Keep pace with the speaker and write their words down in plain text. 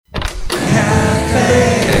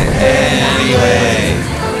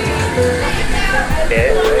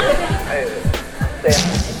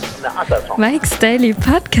not that song. Mike's Daily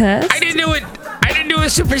Podcast. I didn't do it. I didn't do a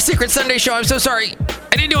super secret Sunday show. I'm so sorry.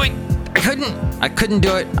 I didn't do it. I couldn't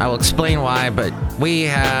do it. I will explain why, but we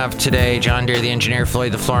have today John Deere, the engineer,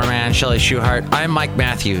 Floyd, the floor man, Shelley Schuhart. I'm Mike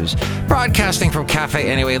Matthews, broadcasting from Cafe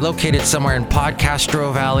Anyway, located somewhere in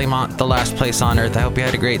Podcastro Valley, the last place on earth. I hope you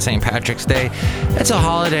had a great St. Patrick's Day. It's a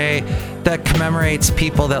holiday that commemorates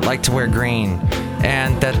people that like to wear green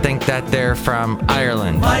and that think that they're from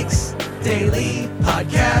Ireland. Mike's Daily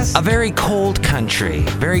Podcast. A very cold country,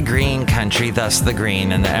 very green country, thus the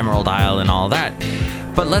green and the Emerald Isle and all that.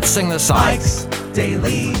 But let's sing the song. Mike's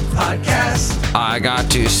Daily Podcast. I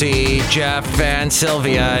got to see Jeff and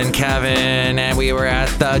Sylvia and Kevin, and we were at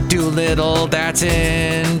the Doolittle that's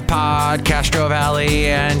in Podcastro Valley,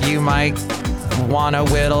 and you might want to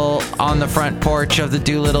whittle on the front porch of the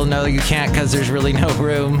Doolittle. No, you can't, because there's really no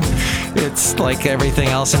room. It's like everything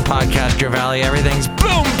else in Podcastro Valley. Everything's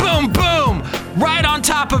boom, boom, boom, right on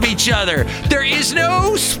top of each other. There is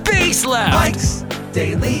no space left. Mike's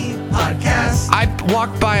Daily Podcast. I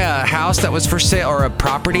walked by a house that was for sale, or a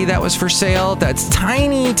property that was for sale. That's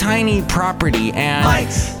tiny property, and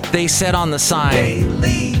Mike's they said on the sign,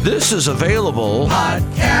 Daily this is available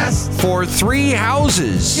Podcast. for 3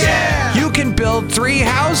 houses. Yeah! You can build 3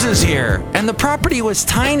 houses here. And the property was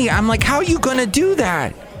tiny. I'm like, how are you going to do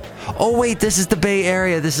that? Oh, wait, this is the Bay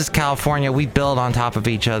Area. This is California. We build on top of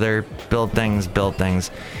each other, build things.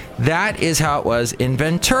 That is how it was in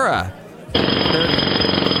Ventura.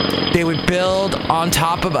 They would build on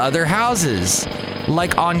top of other houses,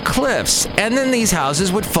 like on cliffs. And then these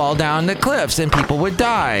houses would fall down the cliffs and people would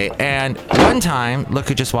die. And one time, look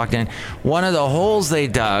who just walked in, one of the holes they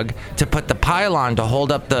dug to put the pylon to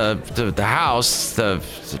hold up the house,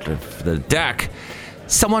 the deck,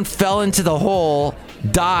 someone fell into the hole,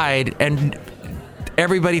 died, and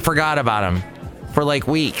everybody forgot about him for like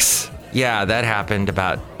weeks. Yeah, that happened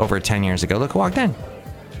about over 10 years ago. Look who walked in.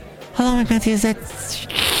 Hello, Mike Matthews. That's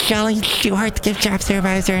Shelley Schuhart, the gift shop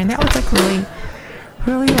supervisor, and that was like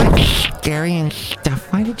really like scary and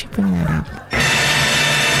stuff. Why did you bring that up?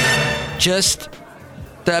 Just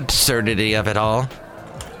the absurdity of it all.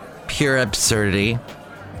 Pure absurdity.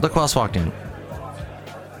 Look who else walked in.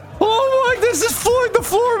 Oh, Mike, this is Floyd, the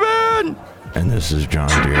floor man. And this is John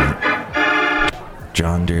Deere.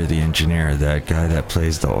 John Deere, the engineer, that guy that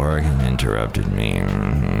plays the organ, interrupted me.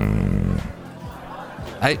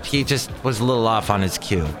 He just was a little off on his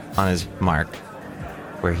cue, on his mark,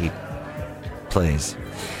 where he plays.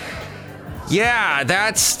 Yeah,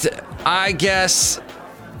 that's, I guess,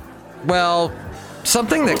 well,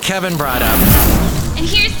 something that Kevin brought up. And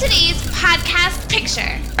here's today's podcast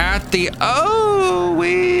picture.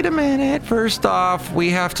 Wait a minute. First off,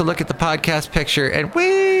 we have to look at the podcast picture, and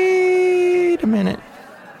wait a minute.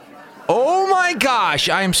 Oh my gosh,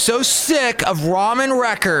 I am so sick of Ramen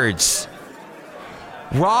Records.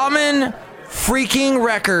 Ramen freaking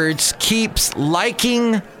Records keeps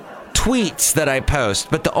liking tweets that I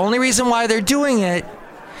post, but the only reason why they're doing it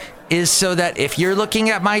is so that if you're looking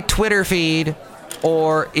at my Twitter feed,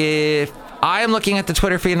 or if I am looking at the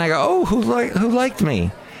Twitter feed and I go, oh, who liked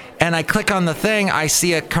me? And I click on the thing, I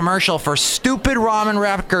see a commercial for stupid Ramen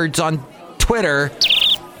Records on Twitter.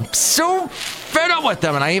 I'm so fed up with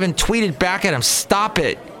them, and I even tweeted back at him, stop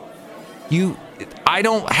it. I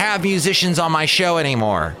don't have musicians on my show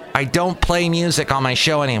anymore. I don't play music on my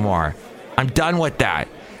show anymore. I'm done with that.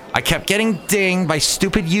 I kept getting dinged by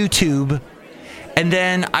stupid YouTube, and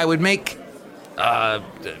then I would make,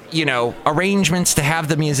 arrangements to have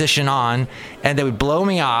the musician on, and they would blow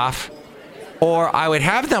me off, or I would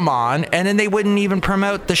have them on, and then they wouldn't even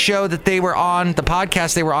promote the show that they were on, the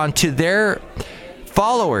podcast they were on, to their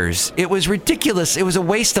followers. It was ridiculous. It was a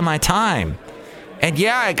waste of my time. And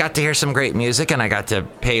yeah, I got to hear some great music, and I got to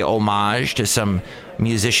pay homage to some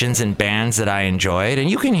musicians and bands that I enjoyed. And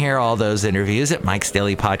you can hear all those interviews at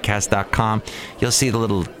mikesdailypodcast.com. You'll see the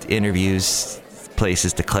little interviews,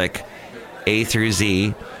 places to click, A through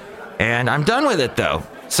Z. And I'm done with it, though.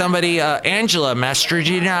 Somebody, Angela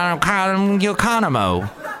Mastrogiano,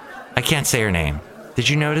 I can't say her name. Did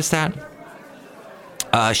you notice that?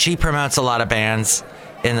 She promotes a lot of bands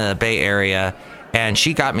in the Bay Area, and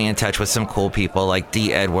she got me in touch with some cool people like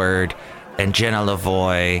D. Edward and Jenna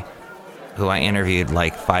Lavoie, who I interviewed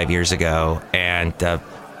like 5 years ago, and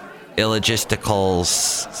Illogisticals,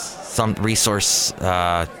 some resource,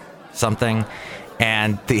 something,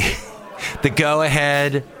 and the Go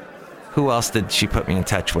Ahead. Who else did she put me in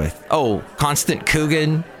touch with? Oh, Constant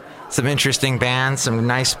Coogan, some interesting bands, some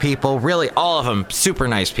nice people. Really, all of them super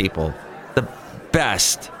nice people, the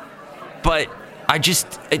best. But I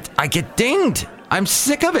get dinged. I'm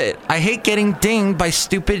sick of it. I hate getting dinged by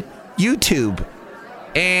stupid YouTube.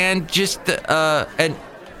 and just and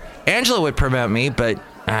Angela would promote me, but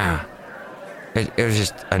it was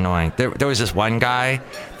just annoying. There was this one guy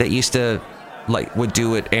that used to would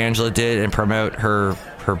do what Angela did and promote her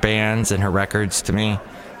bands and her records to me,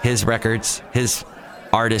 his records, his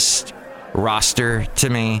artist roster to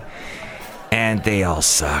me, and they all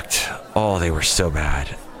sucked. Oh, they were so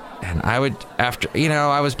bad. And I would, after,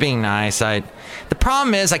 I was being nice. The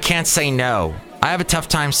problem is I can't say no. I have a tough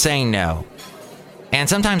time saying no. And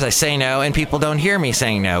sometimes I say no and people don't hear me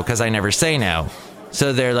saying no because I never say no.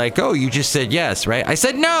 So they're like, oh, you just said yes, right? I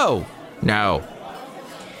said no. No.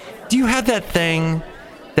 Do you have that thing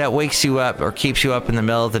that wakes you up or keeps you up in the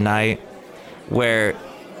middle of the night where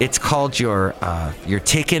it's called your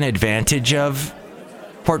taken advantage of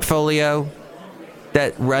portfolio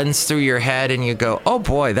that runs through your head and you go, oh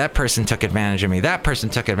boy, that person took advantage of me. That person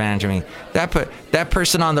took advantage of me. That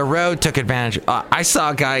person on the road took advantage. I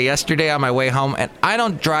saw a guy yesterday on my way home, and I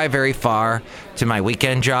don't drive very far to my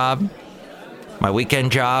weekend job. My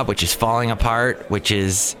weekend job, which is falling apart, which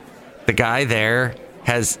is the guy there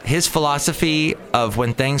has his philosophy of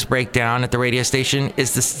when things break down at the radio station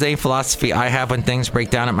is the same philosophy I have when things break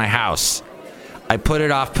down at my house. I put it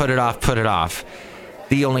off.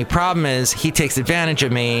 The only problem is he takes advantage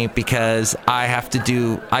of me because I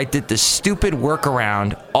did this stupid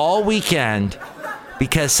workaround all weekend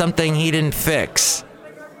because something he didn't fix.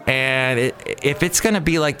 And if it's going to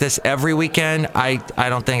be like this every weekend, I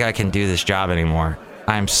don't think I can do this job anymore.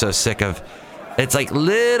 I'm so sick of, it's like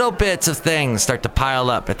little bits of things start to pile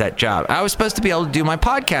up at that job. I was supposed to be able to do my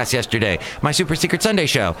podcast yesterday, my Super Secret Sunday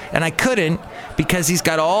show, and I couldn't because he's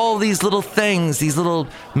got all these little things, these little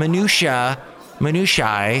minutiae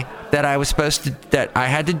that I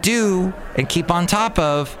had to do and keep on top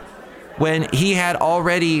of when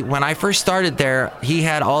I first started there, he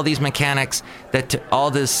had all these mechanics all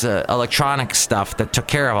this electronic stuff that took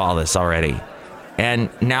care of all this already. And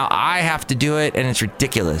now I have to do it and it's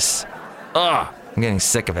ridiculous. Ugh, I'm getting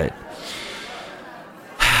sick of it.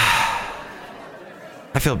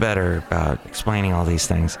 I feel better about explaining all these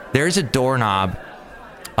things. There's a doorknob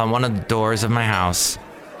on one of the doors of my house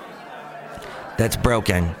that's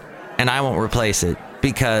broken, and I won't replace it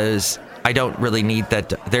because I don't really need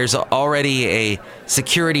that. There's already a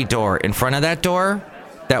security door in front of that door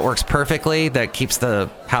that works perfectly, that keeps the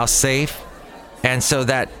house safe. And so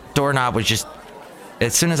that doorknob was just,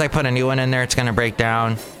 as soon as I put a new one in there, it's going to break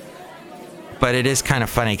down. But it is kind of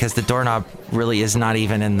funny because the doorknob really is not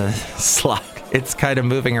even in the slot. It's kind of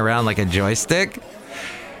moving around like a joystick.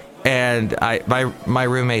 And my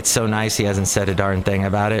roommate's so nice, he hasn't said a darn thing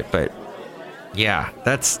about it, but yeah,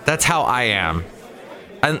 that's how I am.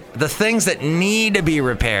 And the things that need to be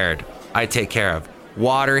repaired, I take care of.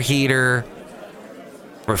 Water heater,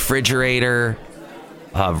 refrigerator,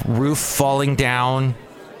 roof falling down.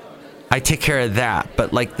 I take care of that.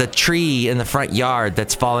 But like the tree in the front yard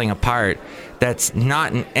that's falling apart, that's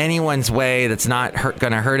not in anyone's way, that's not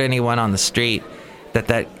going to hurt anyone on the street,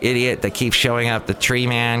 that idiot that keeps showing up, the tree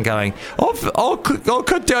man, going, I'll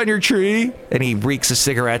cut down your tree. And he reeks of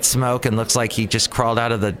cigarette smoke and looks like he just crawled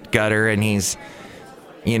out of the gutter, and he's,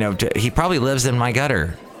 he probably lives in my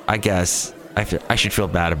gutter, I guess. I should feel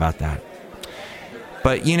bad about that.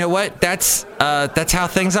 But you know what? That's how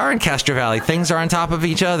things are in Castro Valley. Things are on top of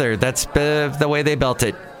each other. That's the way they built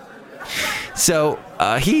it. So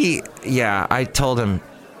I told him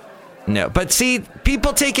no. But see,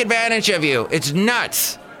 people take advantage of you. It's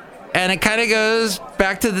nuts. And it kind of goes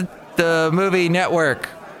back to the movie Network,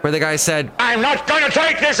 where the guy said, I'm not going to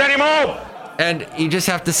take this anymore. And you just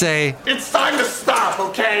have to say, it's time to stop,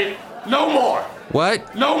 okay? No more.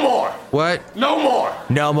 What? No more. What? No more.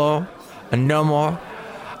 No more. No more.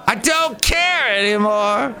 I don't care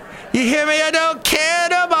anymore. You hear me? I don't care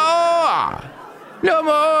no more. No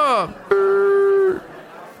more.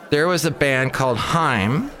 There was a band called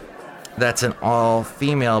Haim. That's an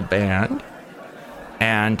all-female band.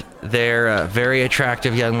 And they're very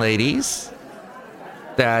attractive young ladies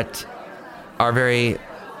that are very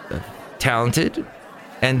talented.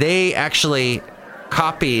 And they actually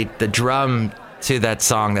copied the drum to that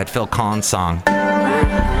song, that Phil Collins song.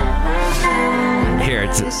 Here,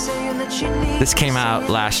 this came out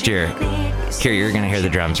last year. Here, you're going to hear the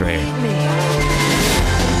drums right here.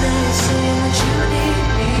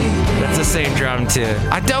 That's the same drum too.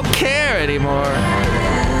 I don't care anymore.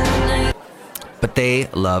 But they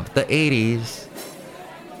love the 80s.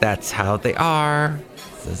 That's how they are.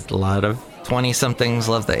 There's a lot of 20-somethings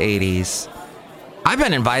love the 80s. I've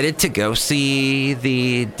been invited to go see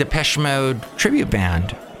the Depeche Mode tribute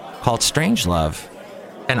band called Strangelove.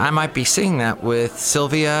 And I might be seeing that with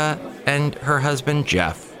Sylvia and her husband,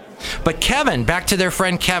 Jeff. But Kevin, back to their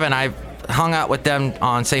friend Kevin, I hung out with them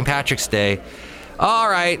on St. Patrick's Day. All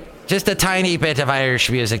right, just a tiny bit of Irish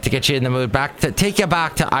music to get you in the mood, take you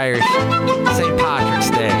back to Irish St.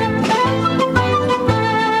 Patrick's Day.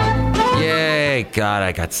 Yay, God,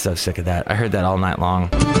 I got so sick of that. I heard that all night long.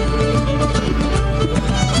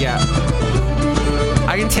 Yeah.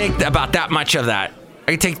 I can take about that much of that.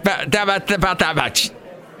 I can take about that much.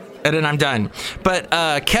 And then I'm done. But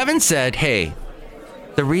Kevin said, hey,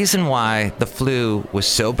 the reason why the flu was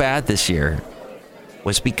so bad this year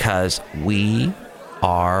was because we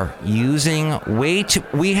are using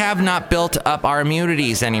we have not built up our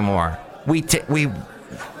immunities anymore. We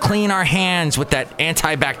clean our hands with that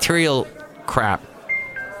antibacterial crap.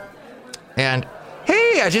 And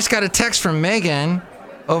hey, I just got a text from Megan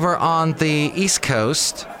over on the East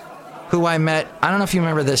Coast, who I met. I don't know if you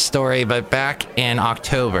remember this story, but back in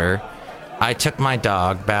October, I took my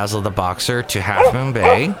dog, Basil the Boxer, to Half Moon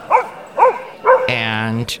Bay.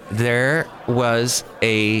 And there was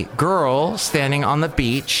a girl standing on the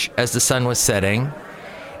beach as the sun was setting.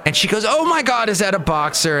 And she goes, oh my God, is that a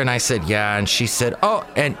boxer? And I said, yeah. And she said, oh,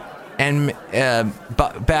 and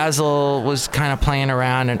Basil was kind of playing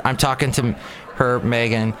around. And I'm talking to her,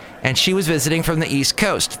 Megan, and she was visiting from the East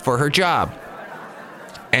Coast for her job.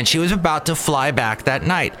 And she was about to fly back that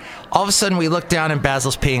night. All of a sudden, we look down and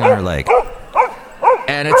Basil's peeing on her leg.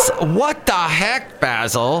 And it's, what the heck,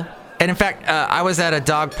 Basil? And in fact, I was at a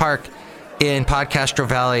dog park in Podcastro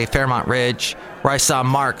Valley, Fairmont Ridge, where I saw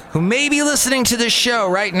Mark, who may be listening to this show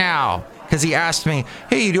right now, because he asked me,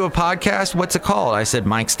 hey, you do a podcast? What's it called? I said,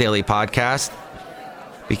 Mike's Daily Podcast.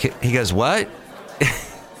 He goes, what?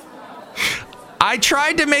 I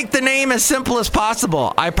tried to make the name as simple as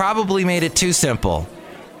possible. I probably made it too simple.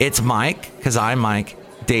 It's Mike, because I'm Mike,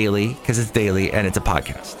 Daily, because it's daily, and it's a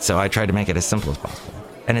podcast. So I tried to make it as simple as possible.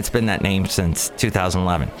 And it's been that name since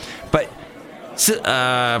 2011. But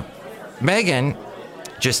Megan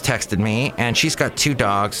just texted me, and she's got 2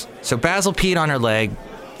 dogs. So Basil peed on her leg.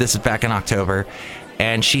 This is back in October.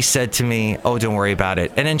 And she said to me, oh, don't worry about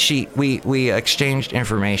it. And then we exchanged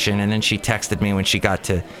information, and then she texted me when she got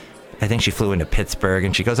to, I think she flew into Pittsburgh,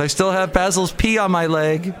 and she goes, I still have Basil's pee on my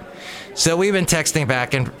leg. So we've been texting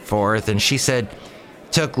back and forth, and she said,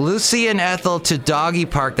 took Lucy and Ethel to Doggy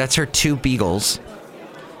Park. That's her 2 beagles.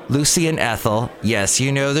 Lucy and Ethel. Yes,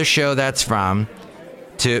 you know the show that's from.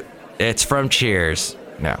 It's from Cheers.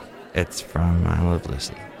 No, it's from I Love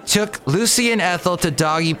Lucy. Took Lucy and Ethel to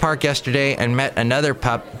Doggy Park yesterday and met another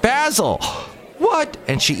pup, Basil. What?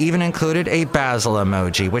 And she even included a basil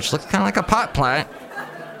emoji, which looks kind of like a pot plant.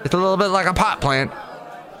 It's a little bit like a pot plant.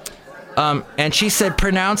 And she said,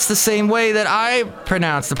 pronounce the same way that I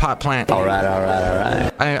pronounce the pot plant. All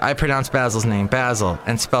right. I pronounced Basil's name, Basil,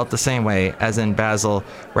 and spelt the same way, as in Basil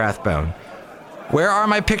Rathbone. Where are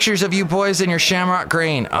my pictures of you boys in your shamrock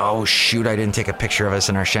green? Oh, shoot, I didn't take a picture of us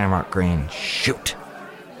in our shamrock green. Shoot.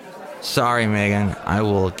 Sorry, Megan. I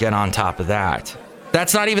will get on top of that.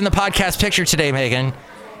 That's not even the podcast picture today, Megan.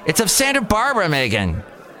 It's of Santa Barbara, Megan,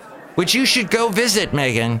 which you should go visit,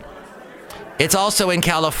 Megan. It's also in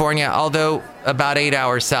California, although about 8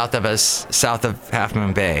 hours south of us, south of Half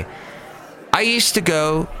Moon Bay. I used to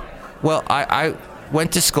go, well, I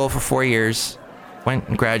went to school for 4 years, went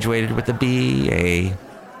and graduated with a BA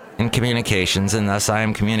in communications, and thus I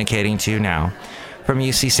am communicating to you now from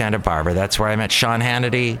UC Santa Barbara. That's where I met Sean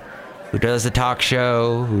Hannity, who does the talk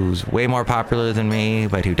show, who's way more popular than me,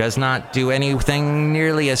 but who does not do anything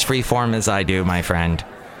nearly as freeform as I do, my friend,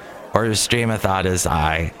 or as stream of thought as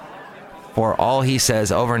I. For all he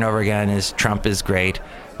says over and over again is Trump is great,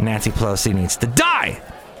 Nancy Pelosi needs to die.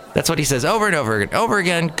 That's what he says over and over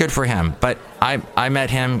again. Good for him. But I met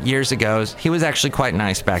him years ago. He was actually quite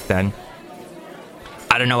nice back then.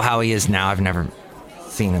 I don't know how he is now. I've never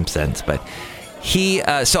seen him since. But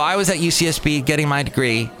so I was at UCSB getting my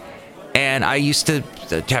degree, and I used to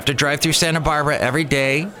have to drive through Santa Barbara every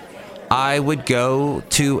day. I would go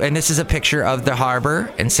to, and this is a picture of the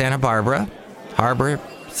harbor in Santa Barbara.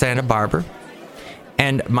 Santa Barbara.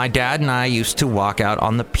 And my dad and I used to walk out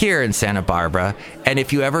on the pier in Santa Barbara. And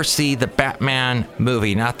if you ever see the Batman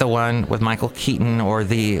movie, not the one with Michael Keaton or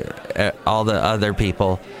all the other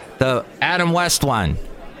people, the Adam West one,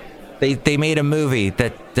 they made a movie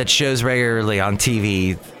that shows regularly on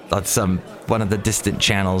TV on one of the distant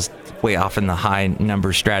channels way off in the high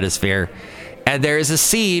number stratosphere. And there is a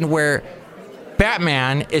scene where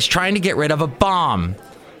Batman is trying to get rid of a bomb.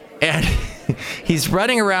 And he's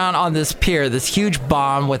running around on this pier, this huge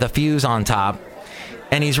bomb with a fuse on top.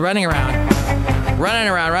 And he's running around,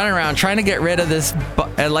 trying to get rid of this.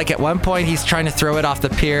 And like at one point, he's trying to throw it off the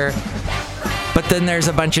pier. But then there's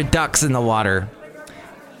a bunch of ducks in the water.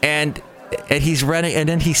 And he's running, and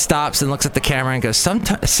then he stops and looks at the camera and goes,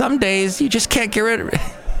 some days you just can't get rid of it.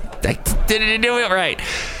 I didn't do it right.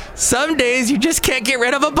 Some days you just can't get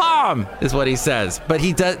rid of a bomb, is what he says. But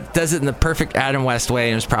he does it in the perfect Adam West way,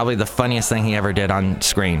 and it was probably the funniest thing he ever did on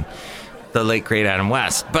screen. The late, great Adam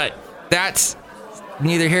West. But that's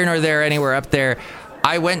neither here nor there, anywhere up there.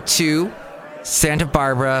 I went to Santa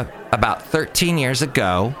Barbara about 13 years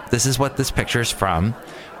ago. This is what this picture is from.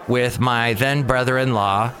 With my then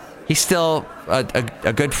brother-in-law. He's still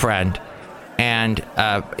a good friend. And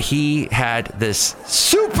he had this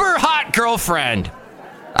super hot girlfriend.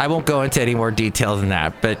 I won't go into any more detail than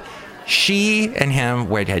that. But she and him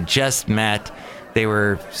had just met. They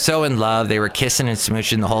were so in love. They were kissing and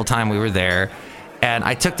smooching the whole time we were there. And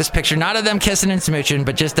I took this picture, not of them kissing and smooching,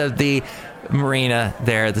 but just of the marina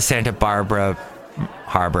there, the Santa Barbara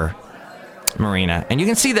Harbor Marina. And you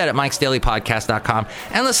can see that at mikesdailypodcast.com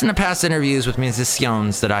and listen to past interviews with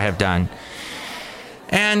musicians that I have done.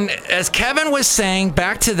 And as Kevin was saying,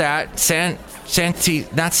 back to that,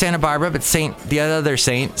 not Santa Barbara, but the other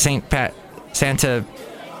saint, Santa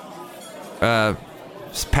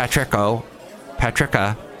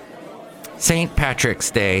Patrica, St.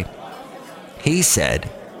 Patrick's Day, he said,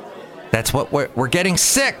 that's what we're getting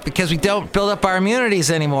sick because we don't build up our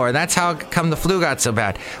immunities anymore. That's how come the flu got so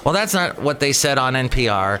bad. Well, that's not what they said on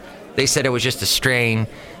NPR. They said it was just a strain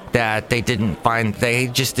that they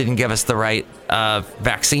just didn't give us the right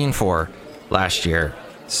vaccine for last year.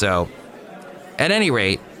 So, at any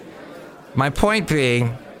rate, my point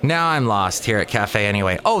being, now I'm lost here at Cafe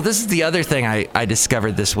Anyway. Oh, this is the other thing I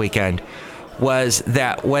discovered this weekend, was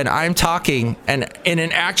that when I'm talking and in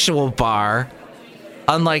an actual bar,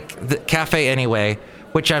 unlike the Cafe Anyway,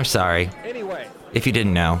 which I'm sorry, if you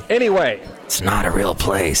didn't know. It's not a real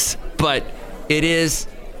place, but it is.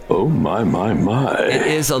 Oh, my. It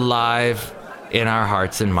is alive in our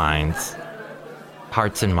hearts and minds.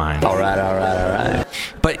 All right.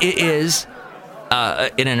 But it is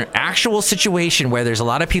in an actual situation where there's a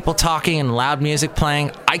lot of people talking and loud music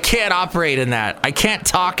playing. I can't operate in that. I can't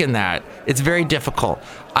talk in that. It's very difficult.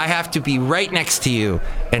 I have to be right next to you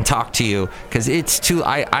and talk to you because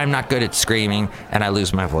I'm not good at screaming and I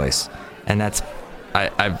lose my voice. And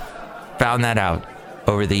I've found that out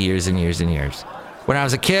over the years and years and years. When I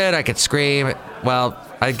was a kid, I could scream. Well,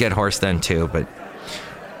 I'd get hoarse then too, but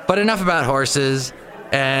enough about horses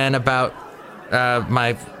and about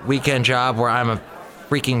my weekend job where I'm a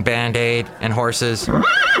freaking Band-Aid and horses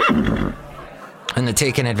and the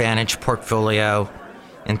Taking Advantage portfolio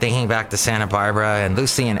and thinking back to Santa Barbara and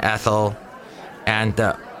Lucy and Ethel and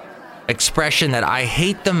the expression that I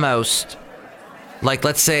hate the most. Like,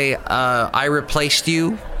 let's say I replaced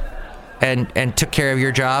you and took care of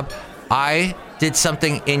your job. I did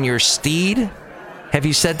something in your stead. Have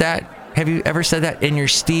you said that? Have you ever said that? In your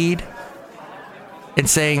stead? And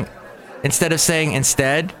saying, instead of saying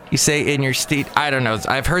instead, you say in your stead. I don't know.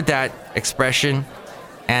 I've heard that expression.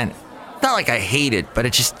 And it's not like I hate it, but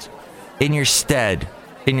it's just in your stead.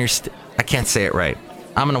 I can't say it right.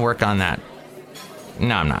 I'm going to work on that.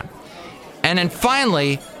 No, I'm not. And then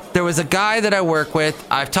finally, there was a guy that I work with.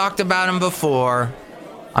 I've talked about him before.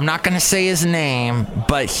 I'm not going to say his name,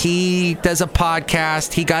 but he does a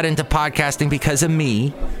podcast. He got into podcasting because of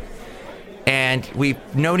me. And we've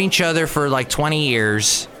known each other for like 20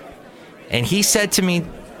 years. And he said to me,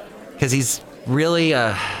 because he's really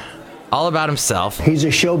all about himself. He's a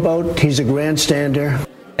showboat. He's a grandstander.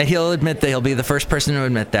 And he'll admit that. He'll be the first person to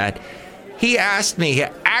admit that. He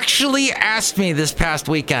actually asked me this past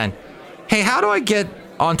weekend, hey, how do I get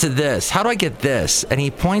onto this? How do I get this? And he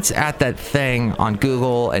points at that thing on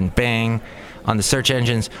Google and Bing on the search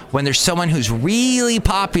engines. When there's someone who's really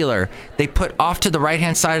popular, they put off to the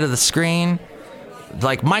right-hand side of the screen,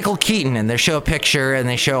 like Michael Keaton, and they show a picture and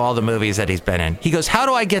they show all the movies that he's been in. He goes, how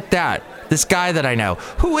do I get that? This guy that I know,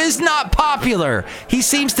 who is not popular. He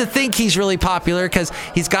seems to think he's really popular because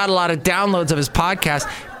he's got a lot of downloads of his podcast,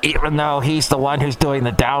 even though he's the one who's doing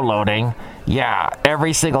the downloading. Yeah,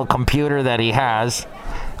 every single computer that he has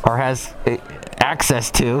or has access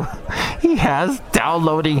to, he has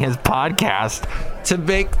downloading his podcast to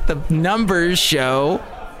make the numbers show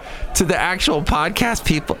to the actual podcast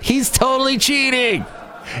people. He's totally cheating.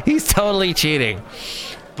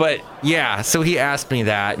 But yeah, so he asked me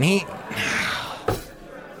that, and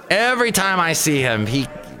every time I see him, he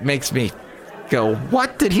makes me go,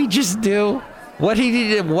 what did he just do? What he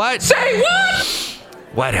did? What? Say what?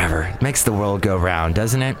 Whatever. It makes the world go round,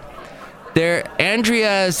 doesn't it? There,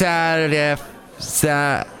 Andrea Zafiraku,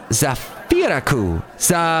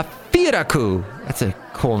 that's a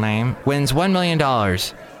cool name, wins $1 million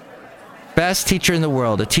Best teacher in the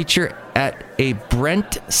world. A teacher at a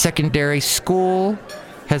Brent Secondary School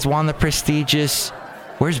has won the prestigious...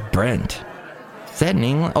 Where's Brent? Is that in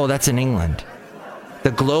England? Oh, that's in England.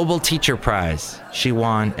 The Global Teacher Prize. She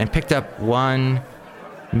won and picked up $1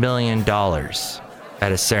 million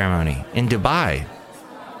at a ceremony in Dubai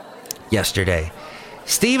yesterday.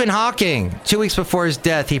 Stephen Hawking. 2 weeks before his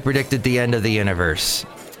death, he predicted the end of the universe.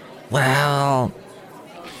 Well...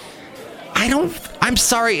 I'm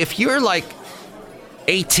sorry, if you're like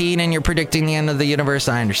 18 and you're predicting the end of the universe,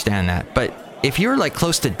 I understand that. But if you're like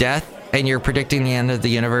close to death and you're predicting the end of the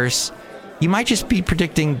universe, you might just be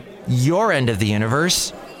predicting your end of the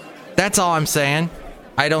universe. That's all I'm saying.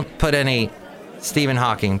 I don't put any Stephen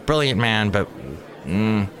Hawking, brilliant man, but...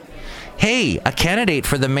 Hey, a candidate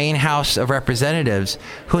for the Maine House of Representatives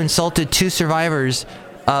who insulted 2 survivors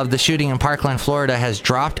of the shooting in Parkland, Florida, has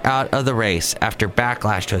dropped out of the race after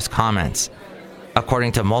backlash to his comments.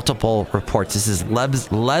 According to multiple reports, this is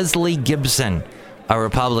Leslie Gibson, a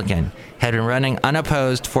Republican, had been running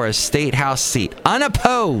unopposed for a state house seat,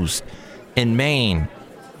 unopposed, in Maine.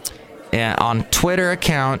 And on Twitter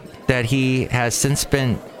account that he has since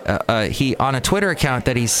been,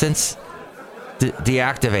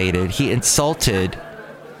 deactivated, he insulted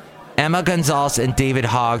Emma Gonzalez and David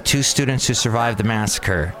Hogg, 2 students who survived the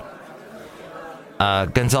massacre.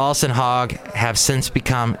 Gonzalez and Hogg have since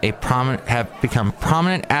become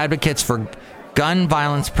prominent advocates for gun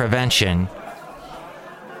violence prevention.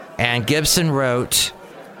 And Gibson wrote,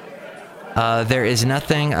 there is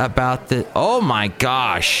nothing about the... Oh my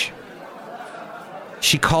gosh.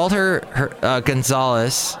 She called her Emma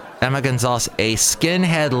Gonzalez, a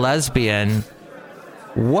skinhead lesbian.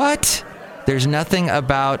 What? There's nothing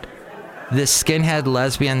about this skinhead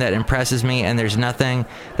lesbian that impresses me, and there's nothing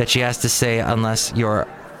that she has to say unless you're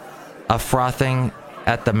a frothing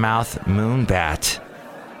at the mouth moonbat.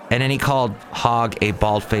 And then he called Hogg a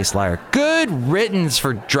bald-faced liar. Good riddance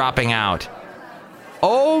for dropping out.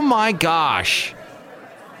 Oh my gosh.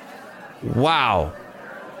 Wow.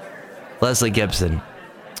 Leslie Gibson.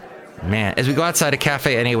 Man, as we go outside a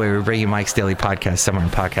cafe anyway, we bring you Mike's Daily Podcast somewhere in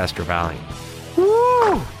Podcaster Valley.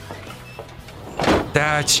 Woo!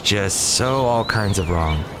 That's just so all kinds of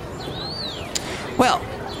wrong. Well,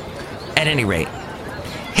 at any rate,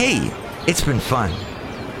 hey, it's been fun.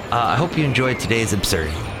 I hope you enjoyed today's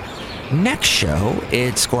absurdity. Next show,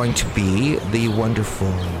 it's going to be the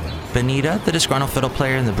wonderful Benita, the disgruntled fiddle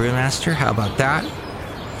player and the brewmaster. How about that?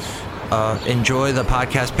 Enjoy the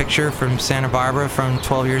podcast picture from Santa Barbara from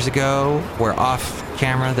 12 years ago. We're off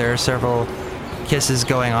camera. There are several kisses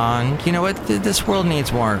going on. You know what? This world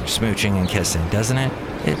needs more smooching and kissing, doesn't it?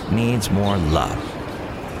 It needs more love.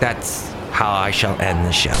 That's how I shall end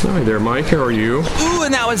the show. Hi there, Mike. How are you? Ooh,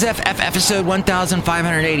 and that was episode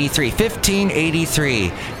 1583. 1583.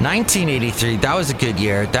 1983. That was a good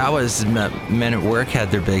year. That was Men at Work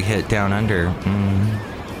had their big hit Down Under.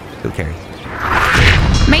 Who cares?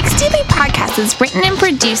 Mike's Daily Podcast is written and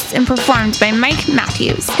produced and performed by Mike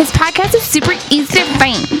Matthews. His podcast is super easy to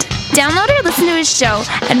find. Download or listen to his show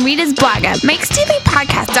and read his blog at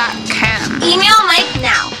mikesdailypodcast.com. Email Mike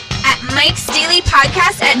now at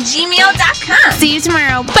mikesdailypodcast@gmail.com. See you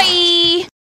tomorrow. Bye!